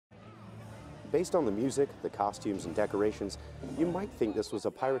Based on the music, the costumes, and decorations, you might think this was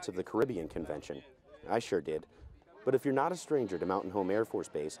a Pirates of the Caribbean convention. I sure did. But if you're not a stranger to Mountain Home Air Force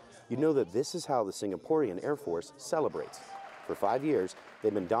Base, you know that this is how the Singaporean Air Force celebrates. For 5 years,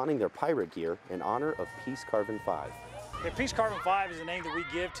 they've been donning their pirate gear in honor of Peace Carvin V. The Peace Carvin V is the name that we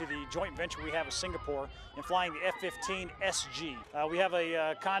give to the joint venture we have with Singapore in flying the F-15 SG. We have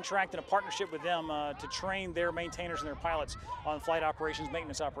a contract and a partnership with them to train their maintainers and their pilots on flight operations,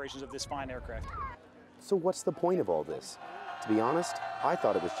 maintenance operations of this fine aircraft. So what's the point of all this? To be honest, I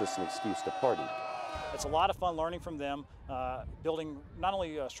thought it was just an excuse to party. It's a lot of fun learning from them, building not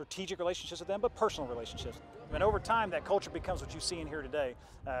only strategic relationships with them, but personal relationships. And over time, that culture becomes what you see in here today,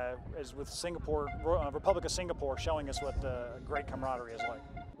 as with Singapore, Republic of Singapore showing us what great camaraderie is like.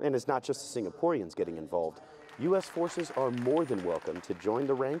 And it's not just the Singaporeans getting involved. U.S. forces are more than welcome to join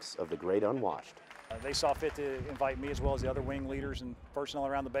the ranks of the great unwashed. They saw fit to invite me as well as the other wing leaders and personnel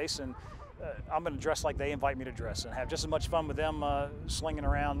around the base, and I'm going to dress like they invite me to dress and have just as much fun with them slinging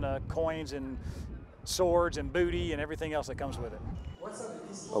around coins and swords and booty and everything else that comes with it.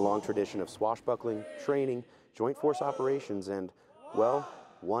 A long tradition of swashbuckling, training, joint force operations, and, well,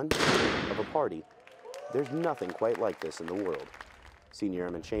 one of a party. There's nothing quite like this in the world. Senior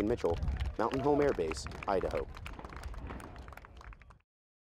Airman Shane Mitchell, Mountain Home Air Base, Idaho.